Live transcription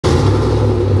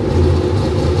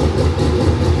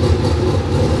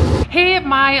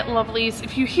my lovelies,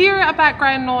 if you hear a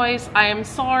background noise, I am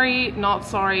sorry, not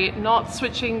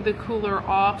switching the cooler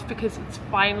off because it's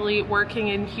finally working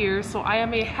in here. So I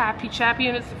am a happy chappy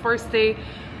and it's the first day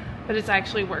that it's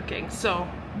actually working. So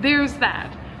there's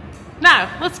that. Now,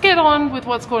 let's get on with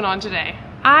what's going on today.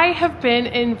 I have been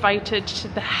invited to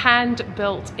the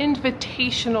Hand-Built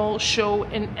Invitational show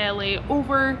in LA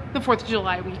over the 4th of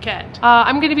July weekend.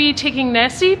 I'm going to be taking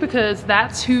Nessie because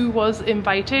that's who was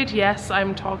invited. Yes,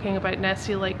 I'm talking about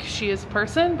Nessie like she is a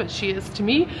person, but she is to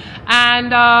me.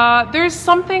 And there's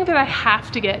something that I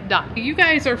have to get done. You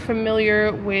guys are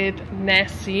familiar with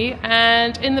Nessie,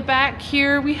 and in the back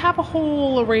here we have a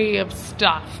whole array of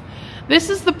stuff.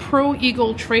 This is the Pro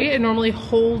Eagle tray. It normally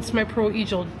holds my Pro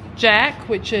Eagle jack,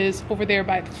 which is over there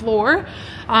by the floor.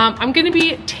 I'm going to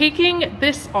be taking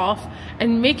this off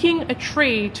and making a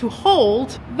tray to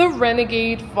hold the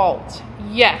Renegade Vault.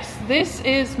 Yes, this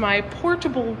is my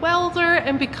portable welder,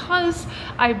 and because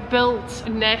I built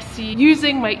Nessie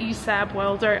using my ESAB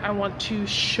welder, I want to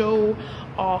show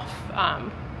off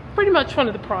pretty much one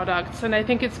of the products, and I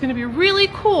think it's going to be really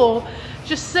cool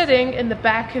just sitting in the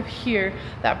back of here.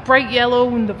 That bright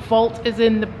yellow and the vault is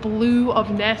in the blue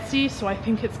of Nessie, so I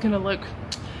think it's going to look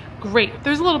great.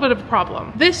 There's a little bit of a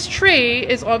problem. This tray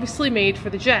is obviously made for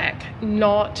the jack,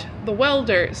 not the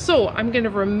welder. So I'm going to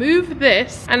remove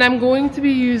this, and I'm going to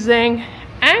be using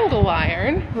angle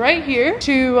iron right here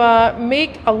to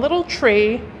make a little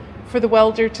tray for the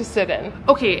welder to sit in.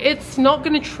 Okay, it's not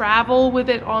going to travel with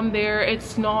it on there.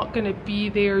 It's not going to be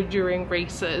there during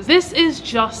races. This is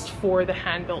just for the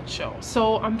Hand-Built show.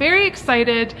 So I'm very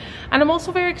excited, and I'm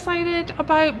also very excited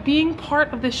about being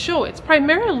part of this show. It's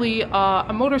primarily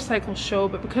a motorcycle show,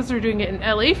 but because they're doing it in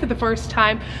LA for the first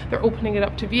time, they're opening it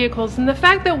up to vehicles. And the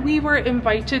fact that we were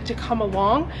invited to come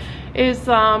along is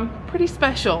pretty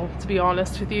special, to be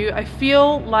honest with you. I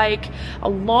feel like a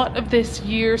lot of this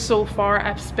year so far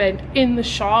I've spent in the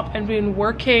shop and been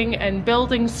working and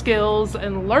building skills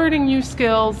and learning new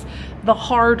skills the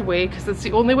hard way, because it's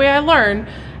the only way I learn,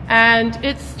 and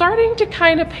it's starting to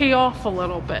kind of pay off a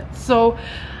little bit. So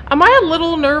am I a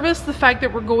little nervous the fact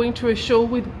that we're going to a show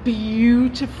with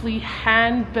beautifully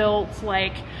hand-built,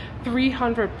 like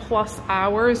 300+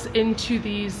 hours into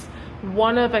these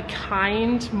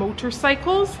one-of-a-kind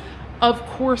motorcycles? Of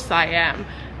course I am.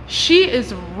 She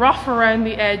is rough around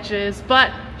the edges,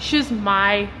 but she's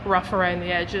my rough around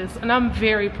the edges, and I'm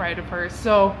very proud of her.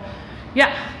 So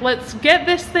yeah, let's get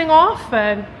this thing off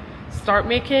and start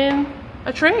making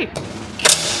a tray.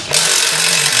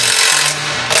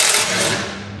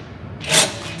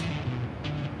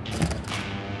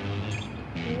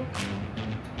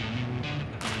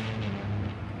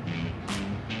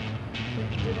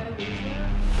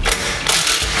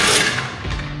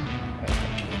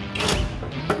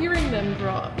 Hearing them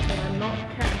drop, but I'm not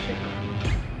catching them.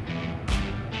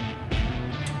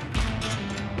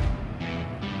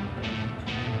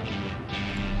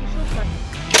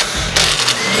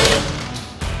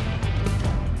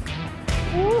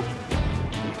 Ooh.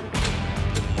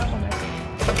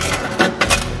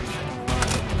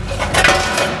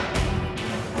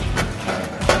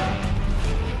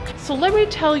 So let me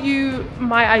tell you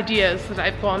my ideas that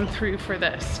I've gone through for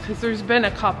this, because there's been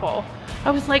a couple. I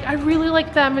was like, I really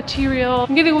like that material.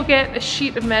 I'm gonna go get a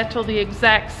sheet of metal the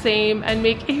exact same and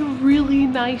make a really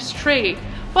nice tray.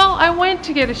 Well, I went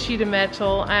to get a sheet of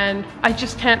metal and I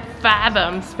just can't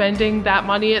fathom spending that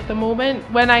money at the moment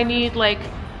when I need like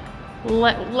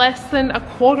less than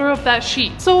 1/4 of that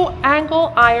sheet. So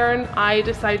angle iron I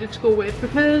decided to go with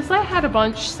because I had a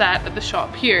bunch sat at the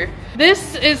shop here.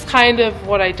 This is kind of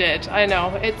what I did. I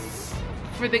know it's,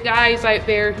 for the guys out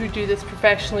there who do this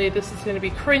professionally, this is going to be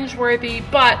cringeworthy,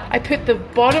 but I put the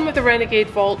bottom of the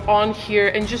Renegade Vault on here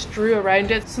and just drew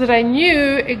around it so that I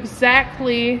knew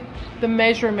exactly the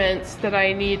measurements that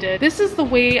I needed. This is the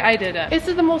way I did it. Is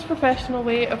it the most professional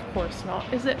way? Of course not.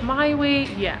 Is it my way?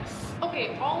 Yes.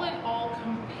 Okay, all in all,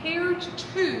 compared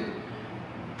to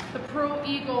the Pro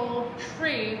Eagle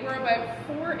tray, we're about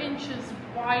 4 inches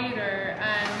wider,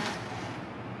 and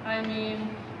I mean,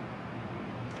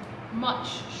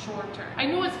 much shorter. I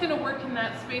know it's gonna work in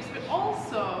that space, but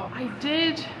also I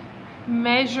did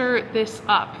measure this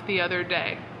up the other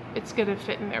day. It's gonna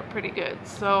fit in there pretty good.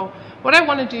 So what I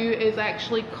wanna do is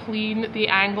actually clean the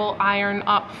angle iron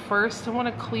up first. I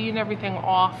wanna clean everything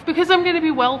off because I'm gonna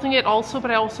be welding it also, but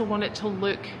I also want it to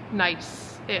look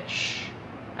nice-ish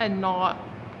and not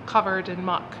covered in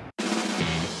muck.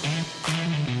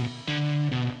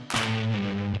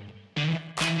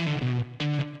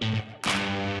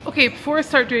 Okay, before I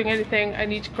start doing anything, I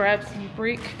need to grab some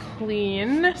brake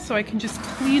clean so I can just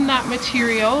clean that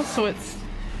material so it's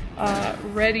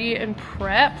ready and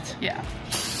prepped. Yeah.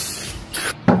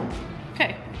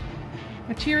 Okay,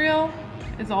 material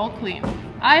is all clean.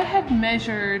 I had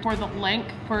measured for the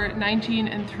length for 19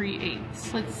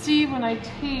 3/8. Let's see when I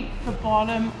take the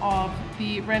bottom of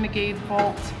the Renegade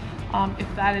vault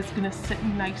if that is gonna sit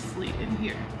nicely in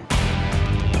here.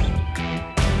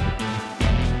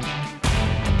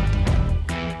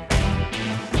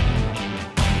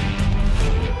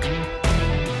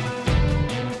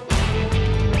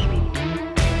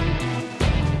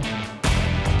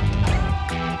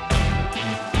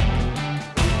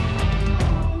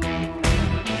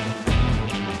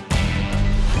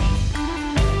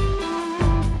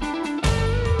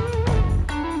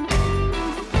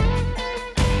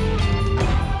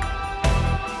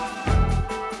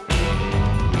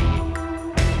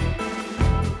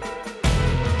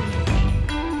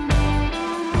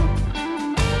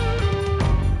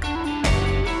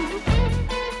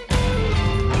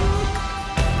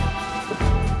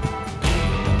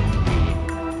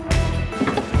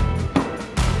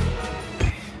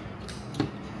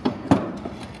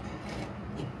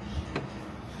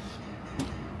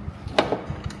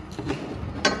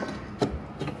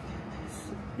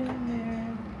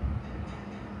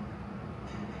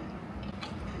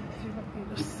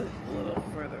 Just sit a little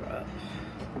further up.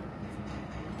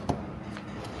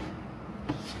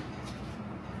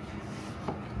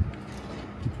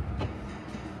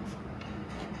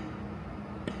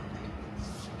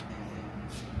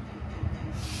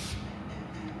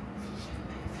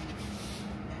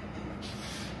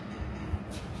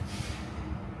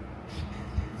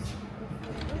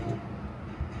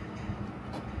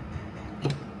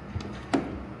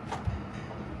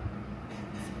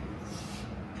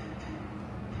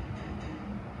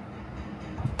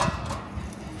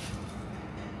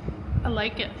 I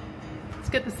like it. Let's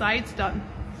get the sides done.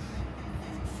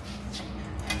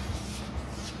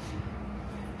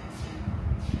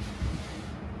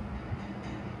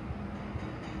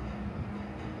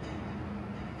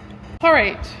 All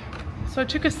right, so I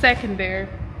took a second there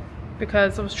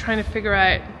because I was trying to figure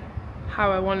out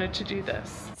how I wanted to do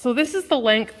this. So this is the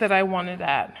length that I wanted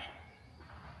at.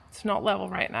 It's not level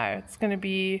right now. It's gonna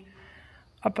be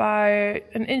about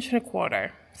 1.25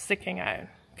 inches sticking out,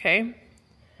 okay?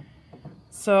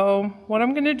 So what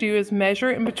I'm gonna do is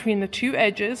measure in between the two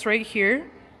edges right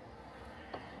here.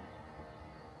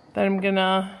 Then I'm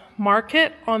gonna mark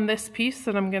it on this piece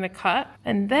that I'm gonna cut.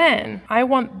 And then I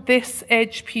want this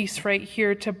edge piece right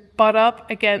here to butt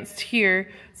up against here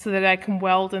so that I can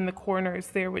weld in the corners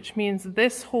there, which means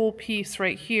this whole piece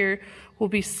right here will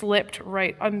be slipped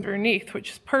right underneath,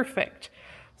 which is perfect.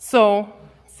 So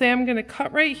say I'm gonna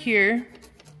cut right here,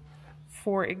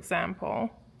 for example.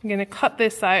 I'm gonna cut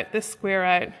this out, this square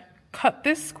out, cut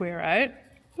this square out,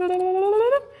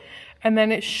 and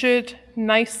then it should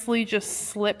nicely just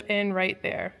slip in right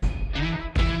there.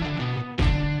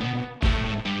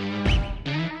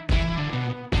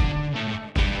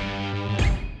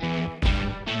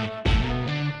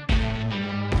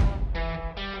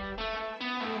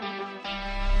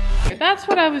 That's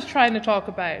what I was trying to talk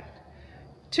about.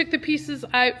 Took the pieces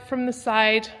out from the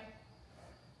side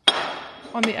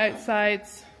on the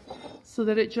outsides so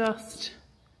that it just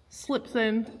slips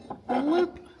in,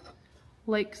 loop,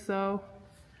 like so.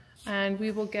 And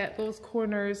we will get those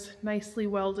corners nicely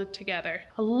welded together.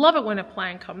 I love it when a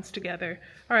plan comes together.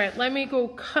 All right, let me go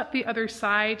cut the other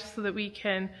side so that we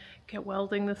can get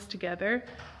welding this together.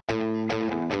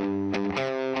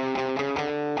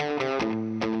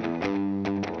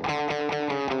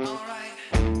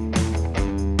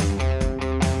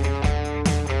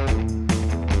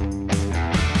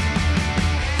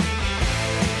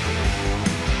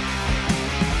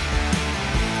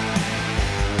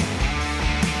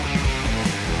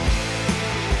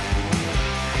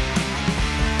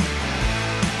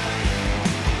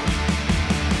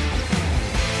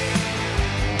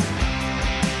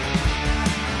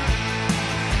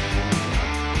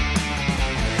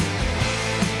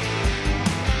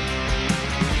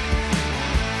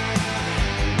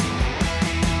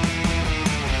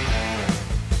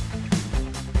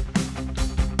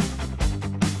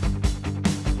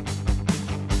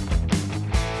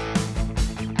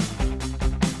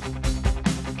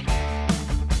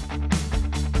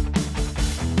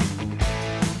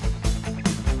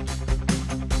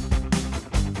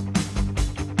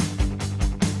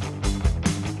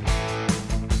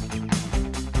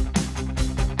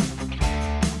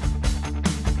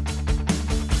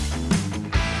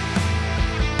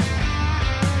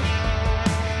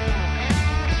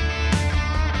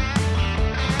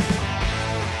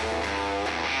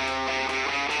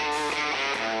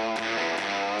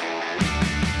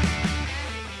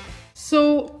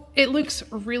 It looks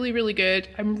really, really good.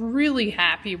 I'm really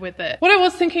happy with it. What I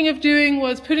was thinking of doing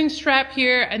was putting strap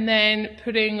here and then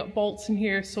putting bolts in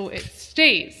here so it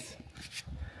stays.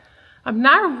 I'm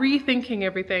now rethinking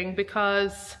everything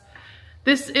because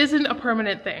this isn't a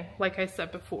permanent thing, like I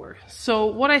said before. So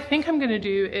what I think I'm gonna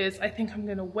do is I think I'm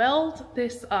gonna weld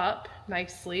this up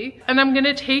nicely and I'm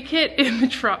gonna take it in the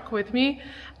truck with me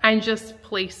and just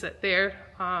place it there.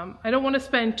 I don't want to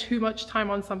spend too much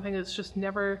time on something that's just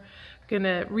never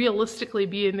gonna realistically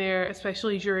be in there,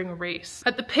 especially during a race.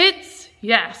 At the pits,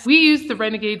 yes, we used the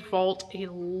Renegade Vault a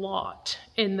lot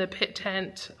in the pit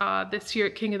tent this year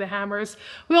at King of the Hammers.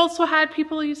 We also had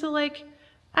people use it like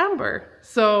amber.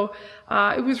 So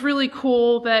it was really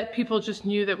cool that people just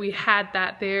knew that we had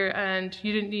that there and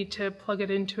you didn't need to plug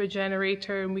it into a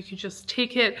generator, and we could just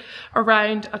take it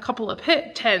around a couple of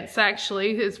pit tents,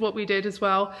 actually, is what we did as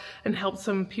well, and help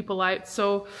some people out.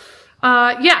 So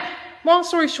yeah, long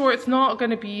story short, it's not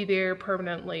going to be there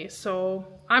permanently. So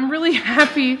I'm really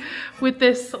happy with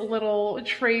this little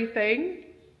tray thing.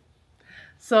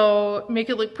 So make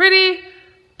it look pretty,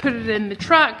 put it in the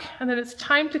truck, and then it's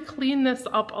time to clean this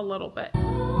up a little bit.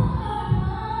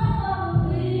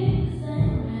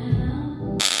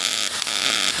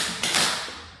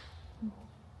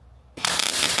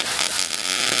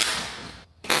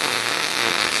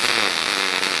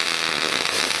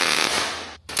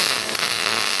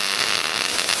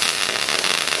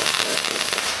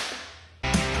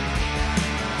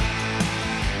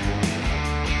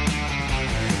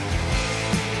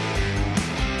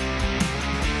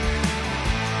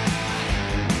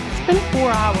 It's been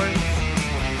 4 hours.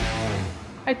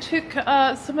 I took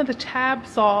some of the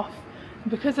tabs off.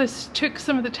 Because I took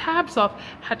some of the tabs off,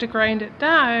 had to grind it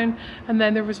down, and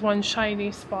then there was one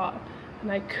shiny spot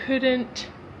and I couldn't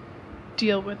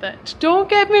deal with it. Don't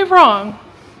get me wrong,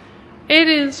 it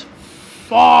is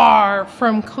far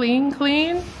from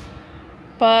clean,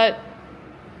 but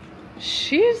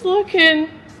she's looking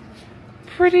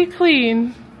pretty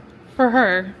clean for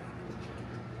her,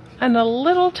 and a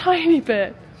little tiny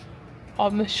bit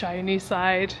on the shiny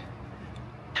side.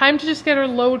 Time to just get her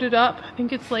loaded up. I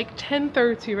think it's like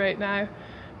 10:30 right now. I'm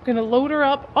gonna load her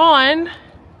up on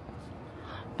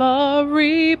the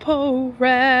repo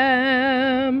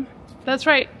ram. That's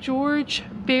right, George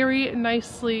very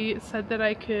nicely said that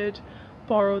I could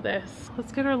borrow this.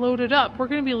 Let's get her loaded up. We're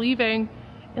gonna be leaving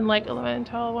in like 11,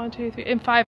 12, 1, 2, 3, in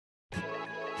 5.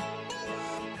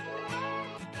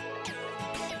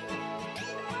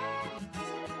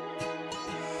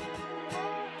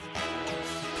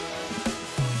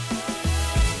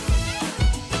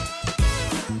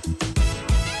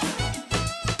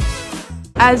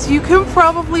 As you can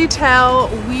probably tell,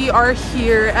 we are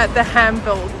here at the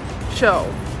handbuilt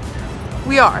show.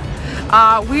 We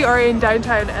are in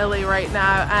downtown LA right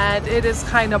now, and it is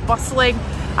kind of bustling.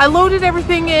 I loaded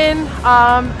everything in,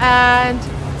 and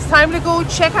it's time to go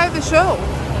check out the show.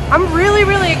 I'm really,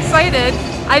 really excited.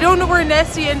 I don't know where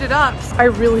Nessie ended up. I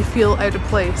really feel out of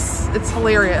place. It's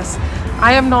hilarious.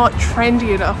 I am not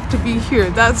trendy enough to be here.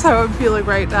 That's how I'm feeling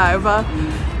right now, but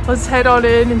let's head on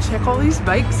in and check all these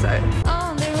bikes out.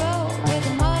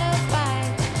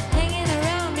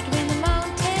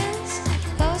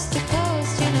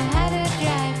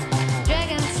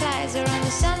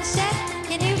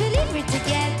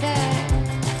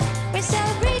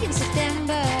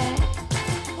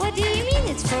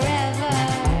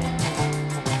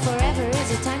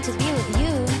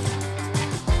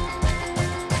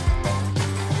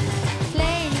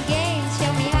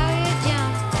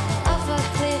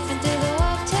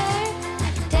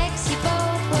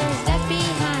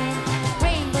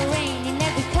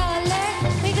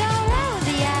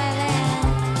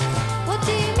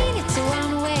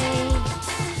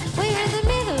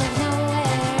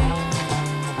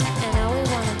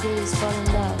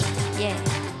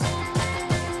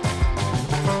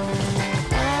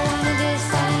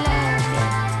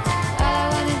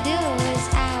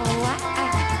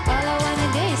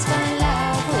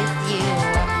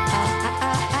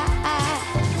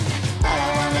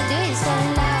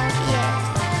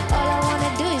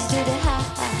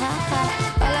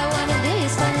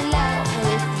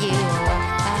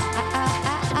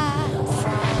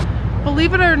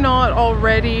 Believe it or not,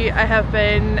 already I have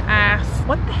been asked,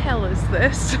 what the hell is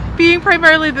this? Being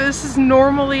primarily this is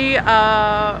normally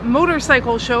a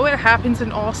motorcycle show. It happens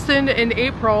in Austin in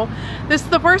April. This is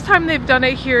the first time they've done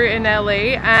it here in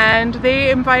LA, and they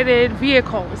invited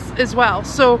vehicles as well.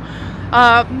 So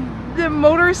the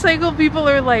motorcycle people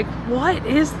are like, what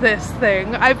is this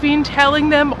thing? I've been telling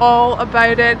them all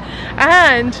about it,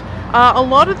 and A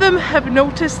lot of them have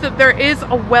noticed that there is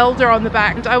a welder on the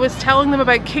back. And I was telling them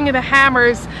about King of the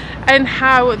Hammers and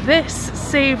how this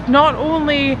saved not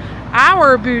only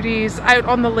our booties out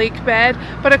on the lake bed,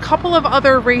 but a couple of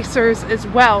other racers as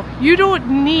well. You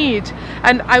don't need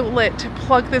an outlet to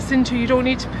plug this into. You don't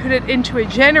need to put it into a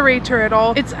generator at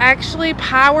all. It's actually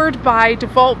powered by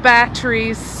default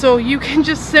batteries, so you can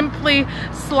just simply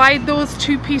slide those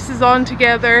two pieces on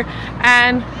together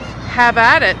and have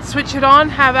at it. Switch it on,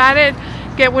 have at it,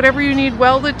 get whatever you need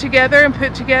welded together and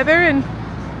put together, and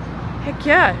heck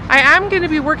yeah. I am going to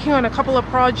be working on a couple of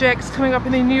projects coming up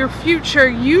in the near future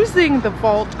using the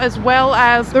Vault, as well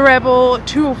as the Rebel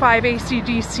 205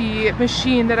 AC/DC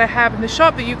machine that I have in the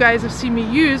shop that you guys have seen me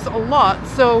use a lot.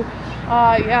 So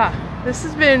yeah, this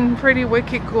has been pretty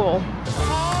wicked cool.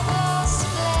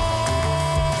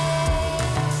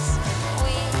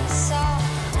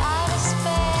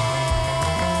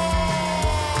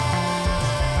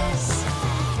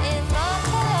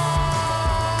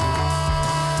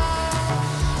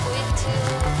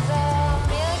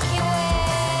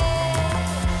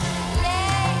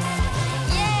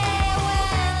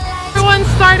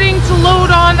 Starting to load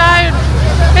on out.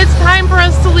 It's time for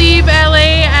us to leave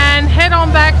LA and head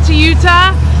on back to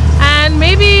Utah and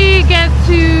maybe get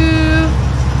to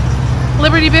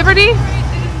Biberty.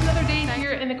 It is another day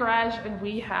here in the garage and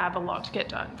we have a lot to get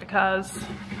done because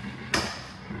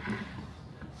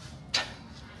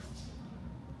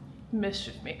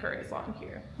Mischief Maker is on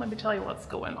here. Let me tell you what's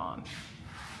going on.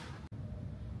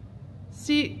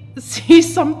 See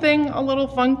something a little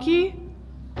funky?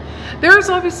 There's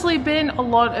obviously been a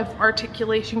lot of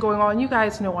articulation going on. You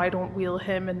guys know I don't wheel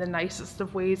him in the nicest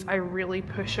of ways. I really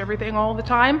push everything all the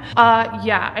time.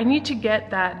 Yeah, I need to get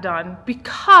that done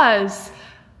because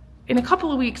in a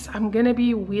couple of weeks I'm gonna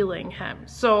be wheeling him.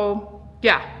 So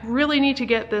yeah, really need to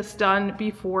get this done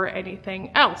before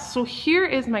anything else. So here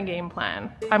is my game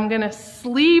plan. I'm gonna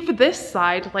sleeve this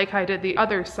side like I did the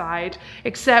other side,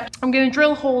 except I'm gonna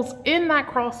drill holes in that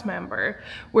cross member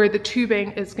where the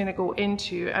tubing is gonna go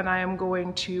into, and I am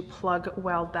going to plug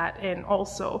weld that in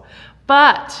also.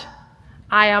 But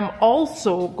I am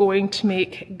also going to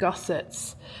make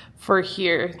gussets for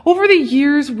here. Over the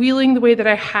years wheeling the way that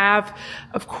I have,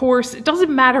 of course, it doesn't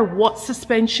matter what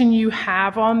suspension you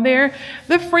have on there,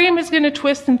 the frame is going to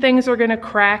twist and things are going to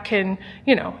crack, and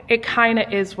you know, it kind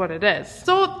of is what it is.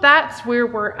 So that's where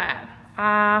we're at.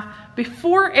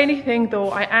 Before anything though,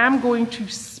 I am going to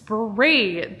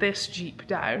spray this Jeep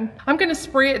down. I'm going to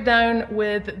spray it down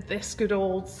with this good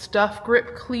old stuff.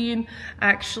 Grip Clean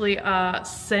actually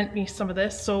sent me some of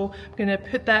this, so I'm going to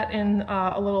put that in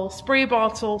a little spray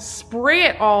bottle, spray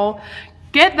it all,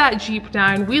 get that Jeep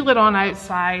down, wheel it on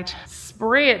outside,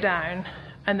 spray it down,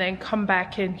 and then come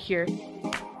back in here.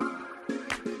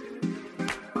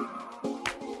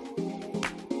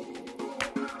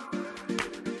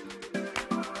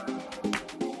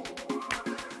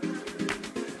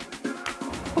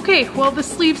 Okay, well the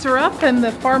sleeves are up and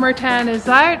the farmer tan is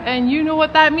out, and you know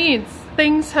what that means.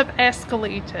 Things have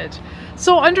escalated.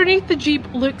 So underneath the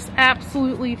Jeep looks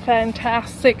absolutely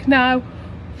fantastic now.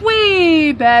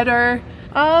 Way better.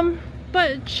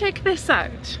 But check this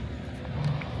out.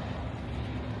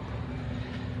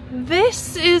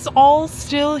 This is all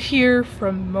still here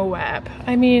from Moab.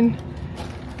 I mean,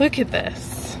 look at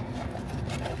this.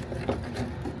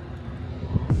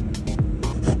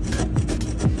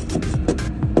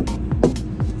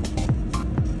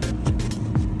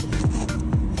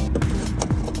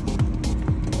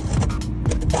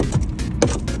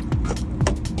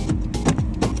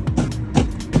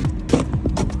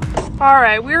 All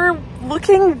right, we're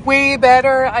looking way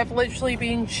better. I've literally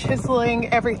been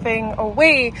chiseling everything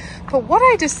away. But what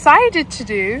I decided to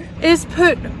do is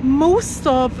put most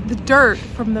of the dirt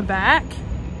from the back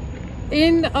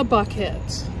in a bucket.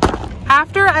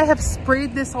 After I have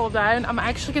sprayed this all down, I'm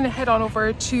actually gonna head on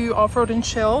over to Off-Road and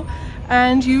Chill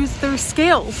and use their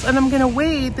scales. And I'm gonna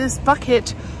weigh this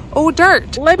bucket of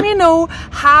dirt. Let me know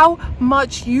how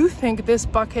much you think this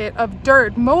bucket of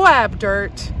dirt, Moab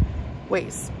dirt,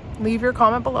 weighs. Leave your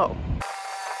comment below.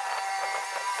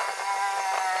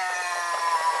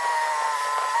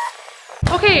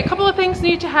 Okay, a couple of things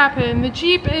need to happen. The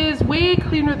Jeep is way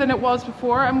cleaner than it was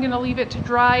before. I'm gonna leave it to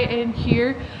dry in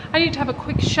here. I need to have a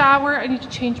quick shower. I need to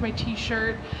change my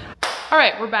t-shirt. All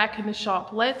right, we're back in the shop.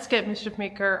 Let's get Mischief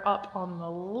Maker up on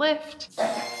the lift.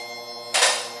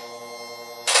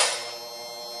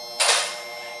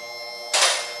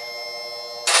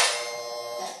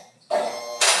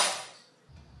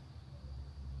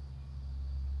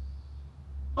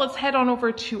 Let's head on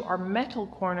over to our metal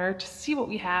corner to see what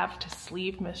we have to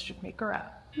sleeve Mischief Maker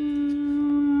up.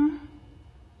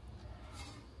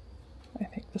 I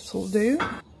think this will do.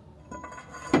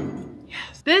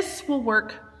 Yes, this will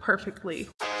work perfectly.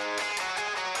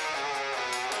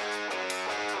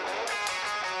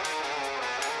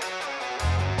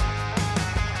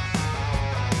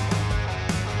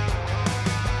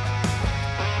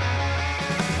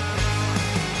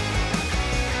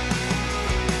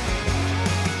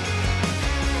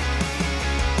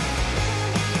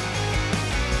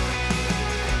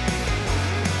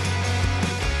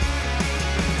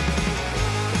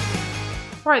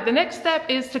 All right, the next step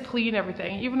is to clean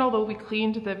everything. Even although we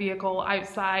cleaned the vehicle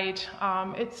outside,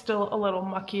 it's still a little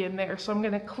mucky in there. So I'm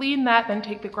gonna clean that, then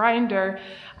take the grinder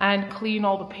and clean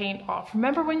all the paint off.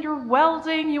 Remember, when you're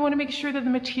welding, you wanna make sure that the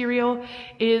material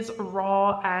is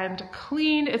raw and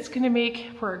clean. It's gonna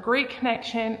make for a great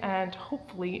connection and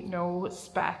hopefully no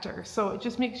spatter. So it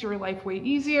just makes your life way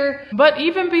easier. But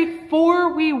even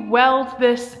before we weld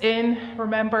this in,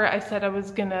 remember I said I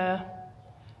was gonna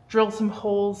drill some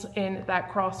holes in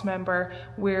that cross member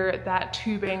where that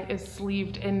tubing is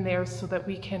sleeved in there so that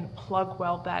we can plug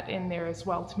weld that in there as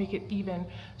well to make it even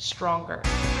stronger.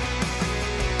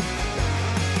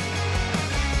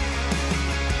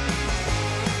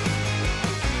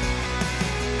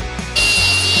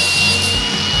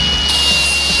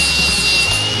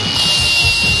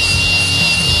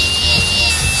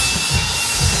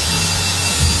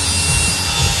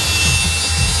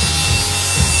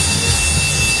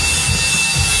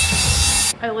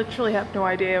 I literally have no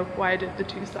idea why I did the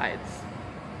two sides.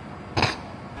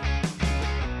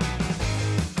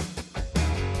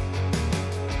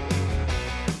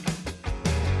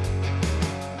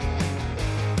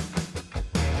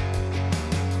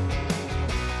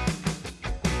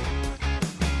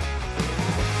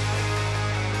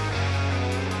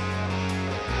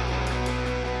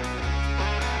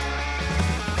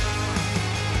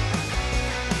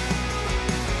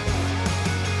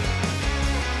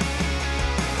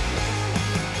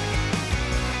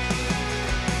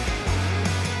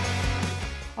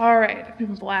 All right, I've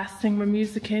been blasting my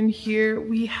music in here.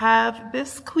 We have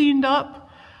this cleaned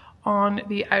up on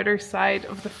the outer side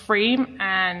of the frame,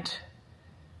 and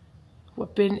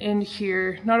we've been in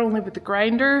here not only with the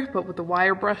grinder, but with the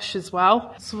wire brush as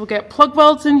well. So we'll get plug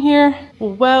welds in here.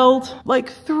 We'll weld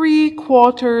like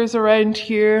 3/4 around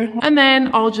here, and then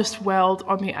I'll just weld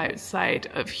on the outside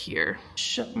of here.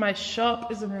 My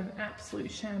shop is in an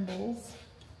absolute shambles.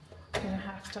 I'm gonna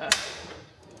have to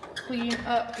clean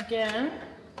up again.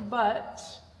 But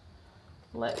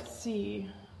let's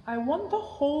see, I want the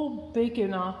hole big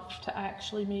enough to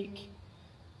actually make,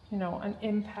 you know, an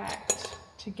impact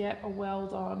to get a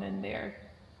weld on in there.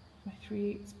 My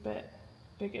 3/8 bit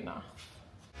big enough.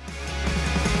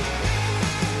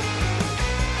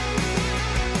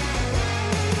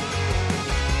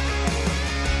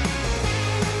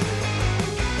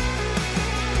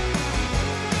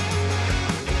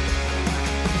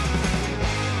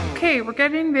 Okay, we're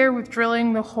getting there with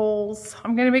drilling the holes.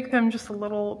 I'm gonna make them just a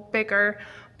little bigger,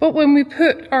 but when we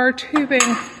put our tubing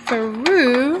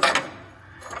through, you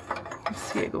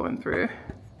see it going through,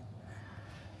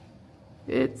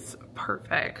 it's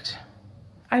perfect.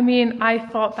 I mean, I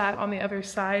thought that on the other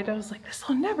side, I was like, this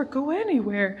will never go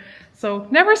anywhere. So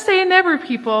never say never,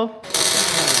 people.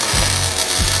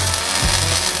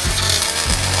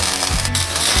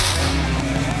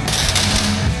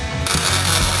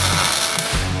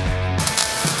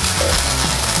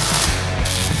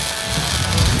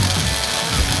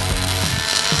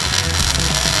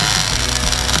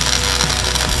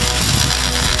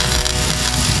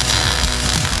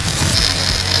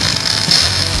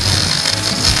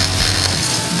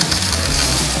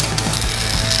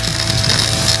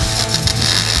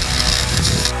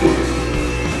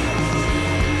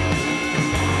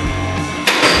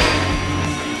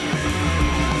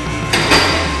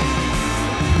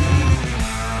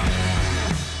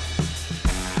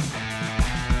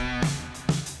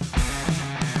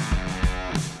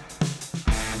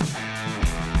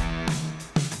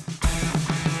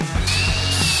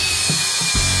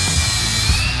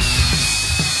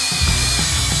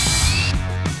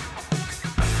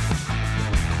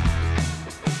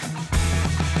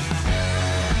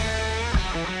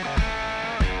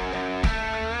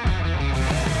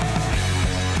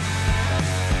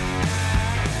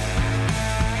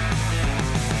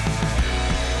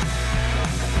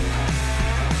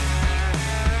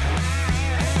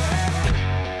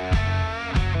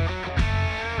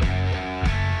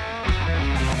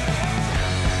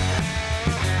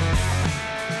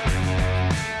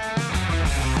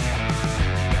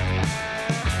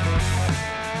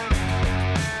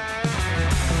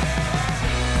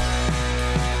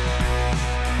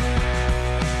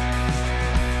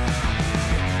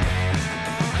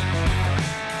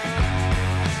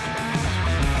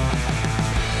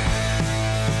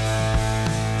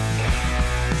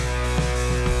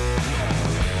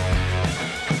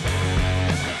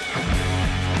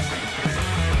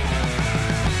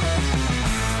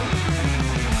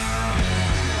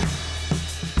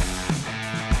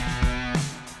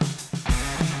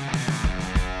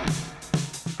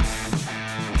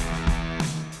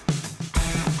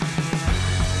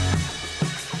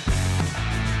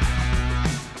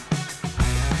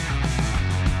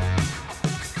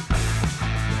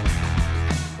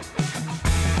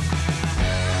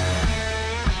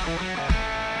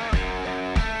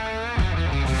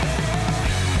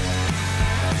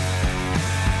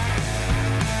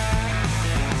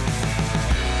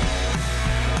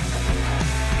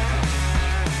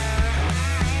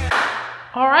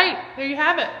 there you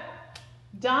have it.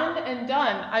 Done and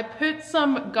done. I put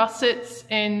some gussets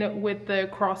in with the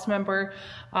cross member.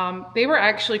 They were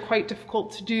actually quite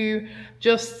difficult to do.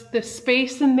 Just the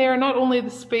space in there, not only the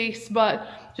space, but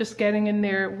just getting in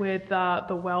there with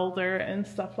the welder and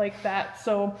stuff like that.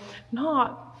 So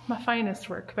not my finest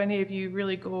work, if any of you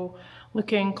really go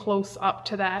looking close up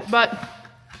to that. But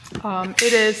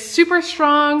it is super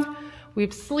strong.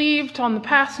 We've sleeved on the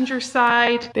passenger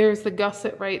side. There's the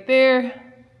gusset right there.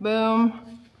 Boom.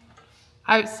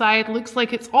 Outside looks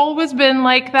like it's always been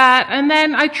like that. And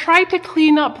then I tried to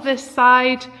clean up this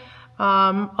side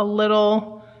a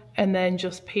little and then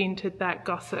just painted that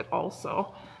gusset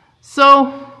also.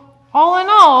 So all in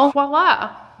all,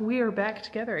 voila, we are back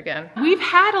together again. We've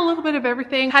had a little bit of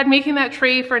everything. Had making that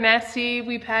tray for Nessie.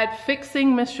 We've had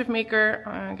fixing Mischief Maker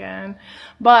again.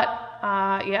 But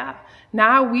yeah,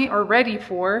 now we are ready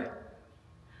for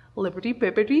Liberty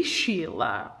Biberty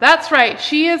Sheila. That's right,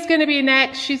 she is going to be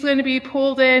next. She's going to be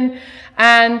pulled in,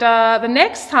 and the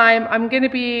next time I'm going to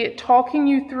be talking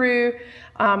you through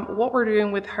what we're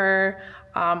doing with her,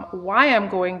 why I'm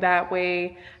going that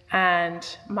way, and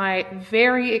my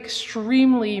very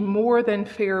extremely more than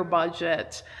fair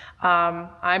budget.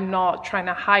 I'm not trying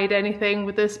to hide anything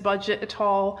with this budget at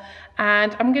all.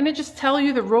 And I'm gonna just tell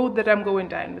you the road that I'm going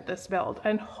down with this build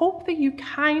and hope that you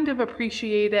kind of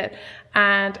appreciate it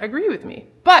and agree with me.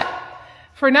 But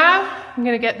for now, I'm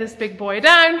gonna get this big boy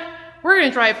down. We're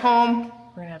gonna drive home.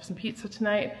 We're gonna have some pizza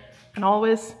tonight. And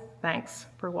always, thanks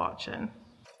for watching.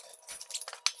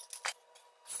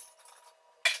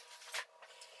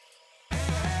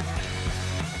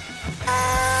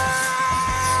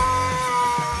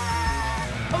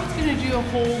 I was gonna do a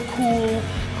whole cool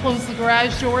close the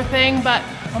garage door thing, but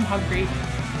I'm hungry.